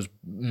 This was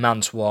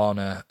Mance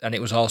Warner, and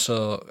it was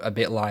also a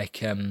bit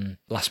like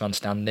Last Man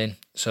Standing.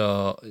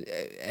 So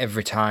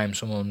every time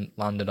someone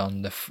landed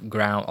on the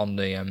ground on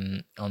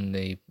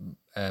the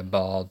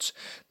boards,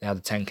 they had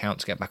a 10 count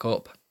to get back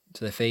up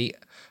to their feet.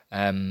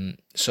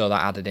 So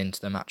that added into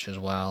the match as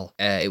well.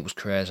 It was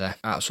crazy,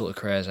 absolutely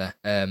crazy.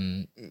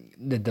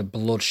 The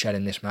bloodshed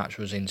in this match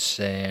was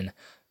insane.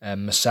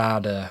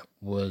 Masada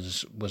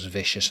was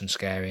vicious and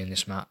scary in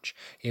this match.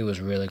 He was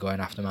really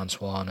going after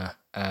Mance Warner.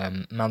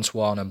 Mance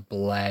Warner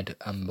bled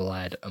and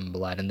bled and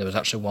bled, and there was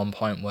actually one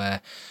point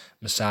where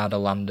Masada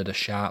landed a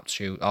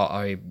sharpshooter,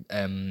 or he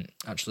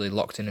actually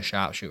locked in a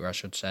sharpshooter, I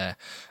should say,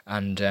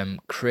 and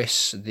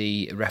Chris,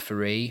 the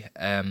referee,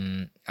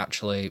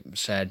 actually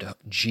said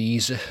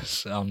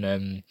Jesus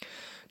on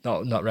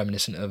not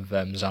reminiscent of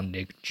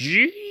Zandig,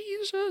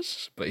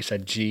 Jesus, but he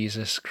said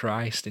Jesus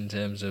Christ in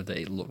terms of that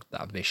it looked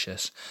that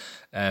vicious.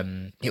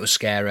 It was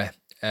scary.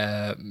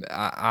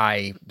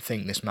 I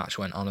think this match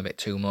went on a bit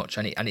too much,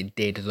 and it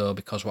did though,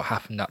 because what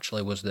happened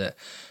actually was that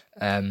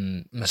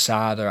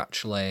Masada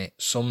actually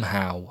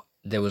somehow,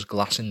 there was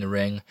glass in the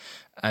ring,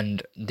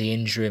 and the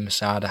injury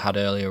Masada had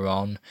earlier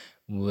on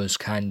was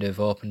kind of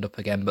opened up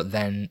again, but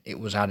then it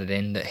was added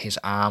in that his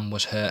arm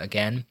was hurt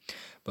again,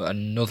 but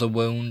another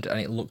wound, and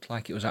it looked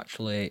like it was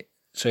actually.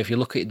 So if you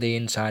look at the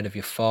inside of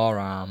your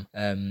forearm,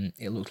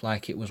 it looked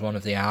like it was one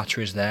of the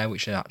arteries there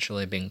which had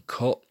actually been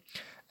cut.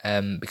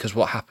 Because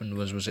what happened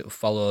was it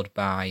followed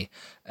by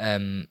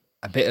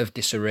a bit of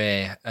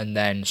disarray, and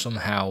then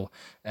somehow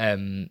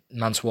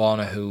Mance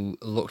Warner, who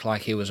looked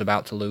like he was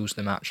about to lose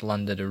the match,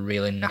 landed a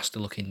really nasty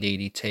looking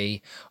DDT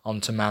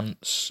onto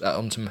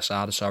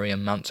Masada,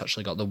 and Mance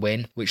actually got the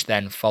win, which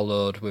then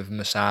followed with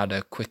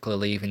Masada quickly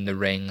leaving the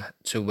ring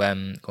to go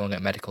and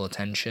get medical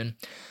attention.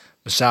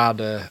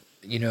 Masada,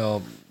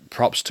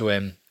 props to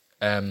him,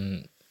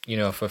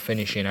 for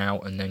finishing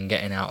out and then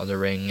getting out of the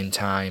ring in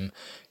time,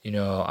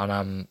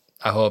 and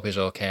I hope he's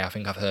okay. I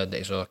think I've heard that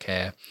he's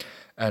okay.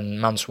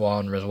 And Mance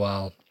Warner as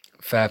well,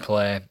 fair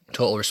play,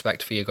 total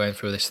respect for you going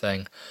through this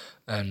thing.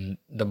 And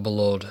the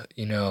blood,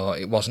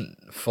 it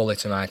wasn't fully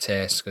to my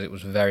taste because it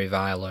was very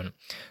violent,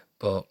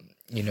 but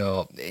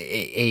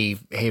he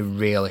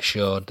really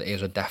showed that he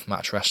was a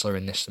deathmatch wrestler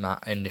in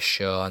this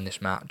show and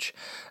this match.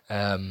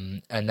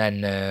 And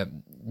then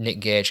Nick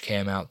Gage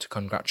came out to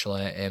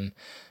congratulate him.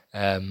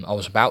 I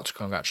was about to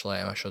congratulate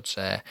him, I should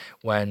say,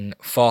 when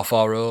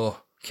 440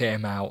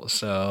 came out.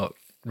 So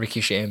Ricky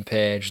Shane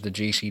Page, the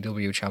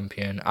GCW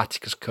champion,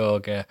 Atticus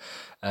Koga,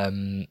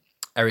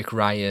 Eric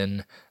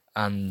Ryan,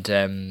 and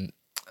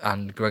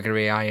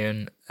Gregory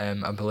Iron,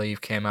 I believe,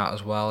 came out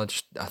as well.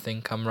 I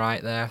think I'm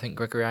right there. I think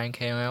Gregory Iron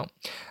came out.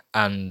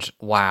 And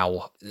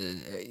wow,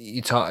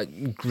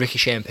 Ricky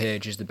Shane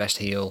Page is the best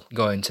heel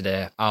going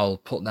today. I'll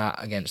put him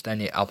against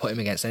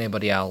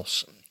anybody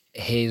else.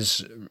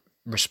 His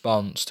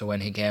response to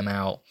when he came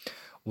out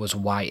was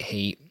white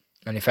heat.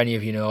 And if any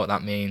of you know what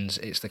that means,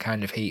 it's the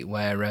kind of heat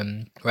where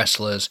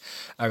wrestlers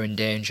are in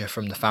danger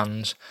from the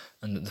fans,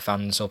 and that the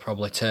fans will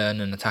probably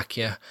turn and attack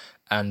you.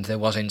 And there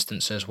was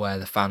instances where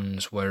the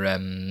fans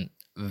were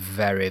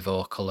very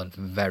vocal and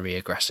very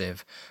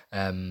aggressive.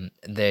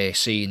 They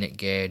see Nick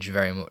Gage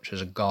very much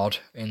as a god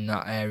in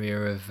that area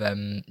of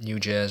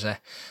New Jersey.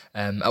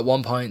 At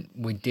one point,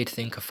 we did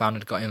think a fan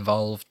had got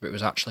involved, but it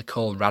was actually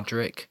Cole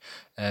Radrick,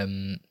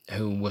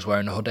 who was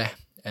wearing a hoodie.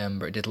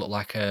 But it did look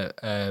like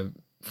a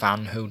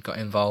fan who'd got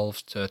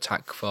involved to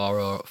attack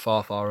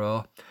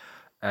 440.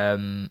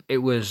 It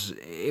was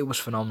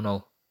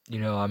phenomenal.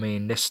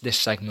 This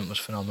segment was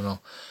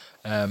phenomenal.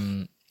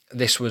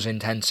 This was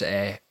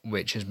intensity,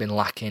 which has been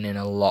lacking in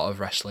a lot of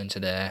wrestling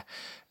today.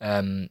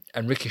 And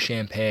Ricky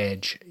Shane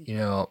Page,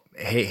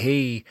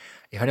 he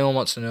if anyone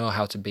wants to know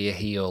how to be a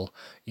heel,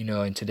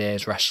 in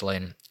today's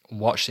wrestling,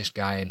 watch this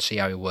guy and see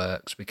how he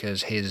works,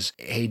 because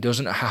he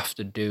doesn't have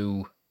to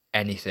do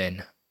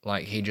anything.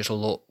 Like, he just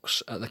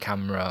looks at the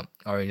camera,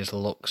 or he just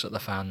looks at the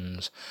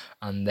fans,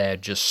 and they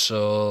just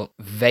so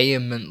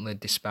vehemently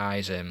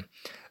despise him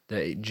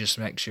that it just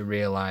makes you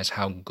realise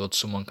how good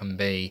someone can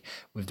be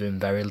with doing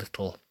very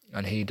little.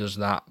 And he does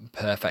that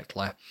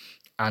perfectly.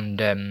 And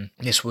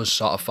this was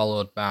sort of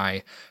followed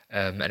by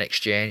an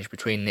exchange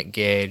between Nick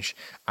Gage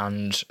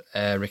and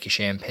Ricky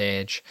Shane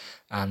Page.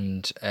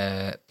 And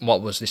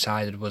what was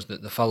decided was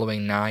that the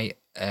following night,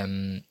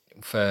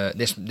 for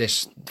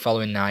this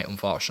following night,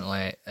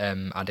 unfortunately,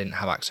 I didn't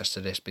have access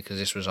to this because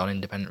this was on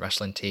Independent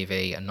Wrestling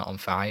TV and not on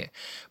Fight,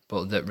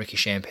 but that Ricky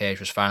Shane Page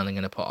was finally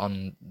going to put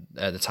on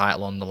the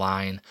title on the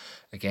line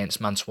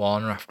against Mance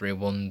Warner after he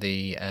won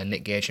the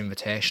Nick Gage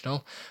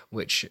Invitational,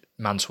 which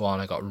Mance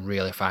Warner got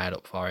really fired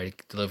up for. He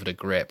delivered a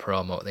great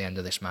promo at the end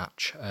of this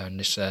match and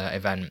this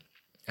event,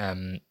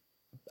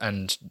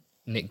 and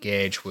Nick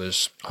Gage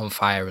was on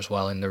fire as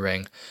well in the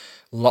ring.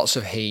 Lots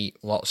of heat,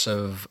 lots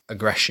of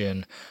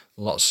aggression,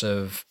 lots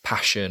of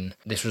passion.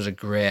 This was a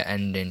great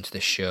ending to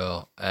the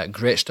show.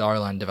 Great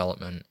storyline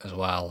development as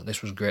well.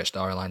 This was great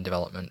storyline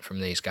development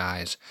from these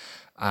guys.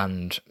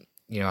 And,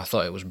 I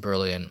thought it was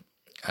brilliant.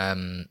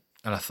 And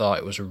I thought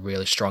it was a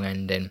really strong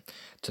ending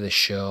to this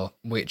show,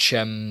 which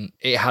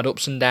it had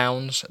ups and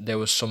downs. There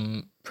was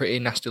some pretty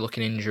nasty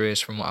looking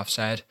injuries from what I've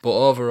said. But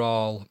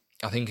overall,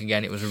 I think,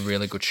 again, it was a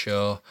really good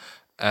show.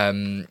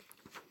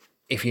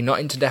 If you're not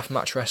into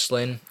deathmatch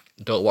wrestling,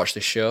 don't watch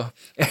this show.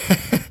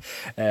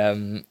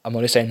 I'm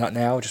only saying that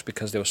now just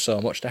because there was so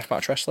much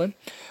deathmatch wrestling.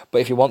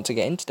 But if you want to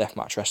get into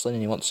deathmatch wrestling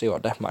and you want to see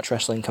what deathmatch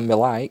wrestling can be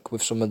like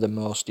with some of the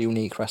most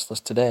unique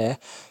wrestlers today,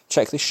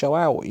 check this show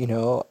out,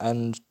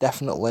 and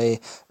definitely,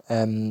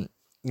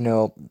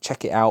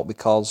 check it out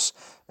because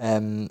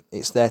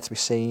it's there to be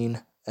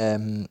seen.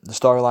 The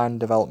storyline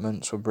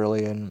developments were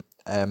brilliant.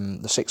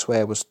 The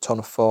six-way was a ton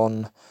of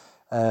fun.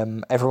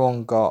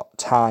 Everyone got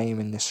time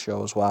in this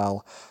show as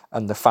well,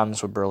 and the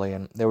fans were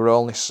brilliant. They were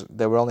only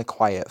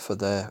quiet for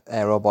the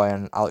Aero Boy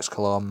and Alex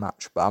Colon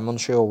match, but I'm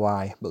unsure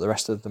why. But the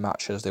rest of the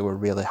matches they were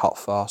really hot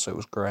for, so it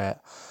was great.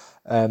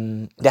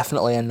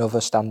 Definitely another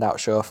standout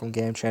show from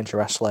Game Changer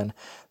Wrestling.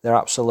 They're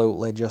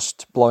absolutely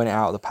just blowing it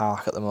out of the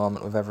park at the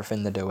moment with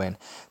everything they're doing.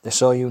 They're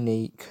so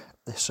unique,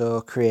 they're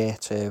so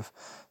creative,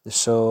 they're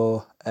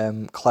so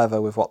clever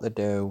with what they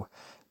do.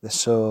 They're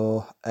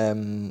so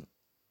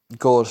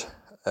good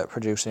at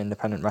producing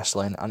independent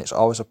wrestling, and it's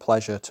always a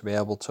pleasure to be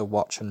able to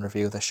watch and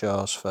review the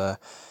shows for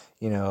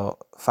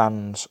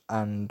fans,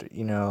 and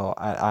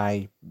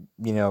I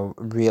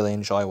really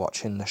enjoy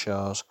watching the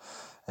shows,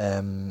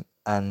 and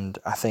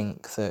I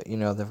think that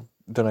they've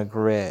done a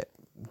great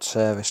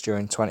service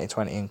during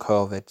 2020 and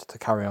COVID to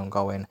carry on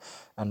going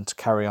and to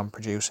carry on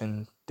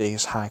producing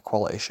these high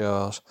quality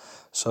shows.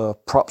 So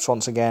props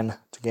once again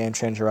to Game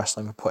Changer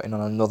Wrestling for putting on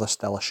another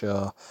stellar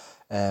show.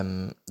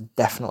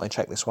 Definitely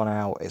check this one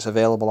out. It's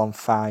available on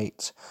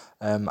Fight.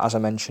 As I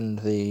mentioned,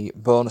 the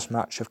bonus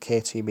match of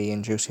KTB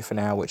and Juicy for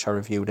Now, which I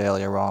reviewed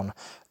earlier on,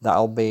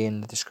 that'll be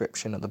in the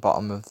description at the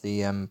bottom of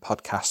the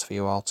podcast for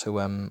you all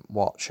to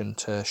watch and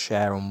to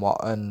share and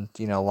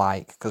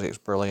like, because it's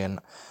brilliant.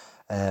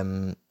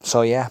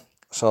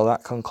 So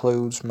that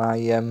concludes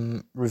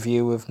my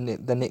review of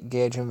the Nick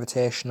Gage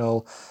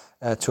Invitational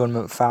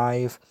Tournament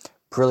 5.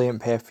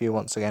 Brilliant pay-per-view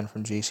once again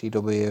from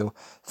GCW.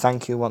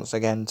 Thank you once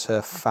again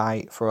to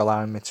Fight for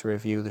allowing me to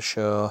review the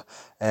show.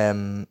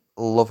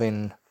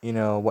 Loving,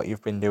 what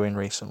you've been doing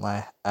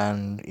recently.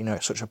 And,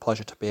 it's such a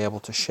pleasure to be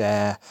able to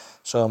share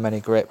so many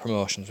great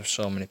promotions with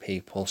so many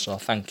people. So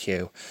thank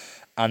you.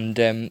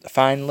 And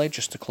finally,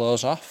 just to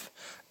close off,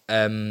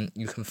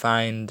 you can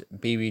find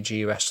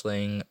BBG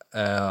Wrestling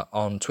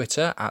on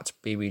Twitter at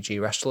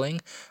BBG Wrestling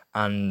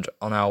and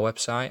on our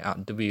website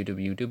at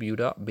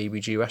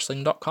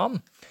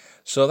www.bbgwrestling.com.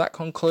 So that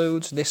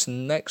concludes this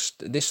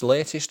latest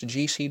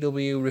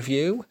GCW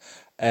review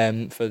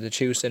for the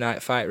Tuesday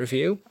Night Fight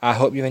review. I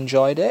hope you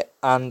enjoyed it,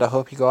 and I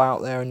hope you go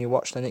out there and you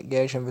watch the Nick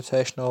Gage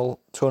Invitational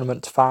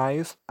Tournament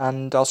 5,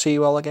 and I'll see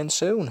you all again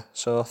soon.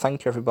 So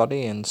thank you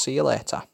everybody, and see you later.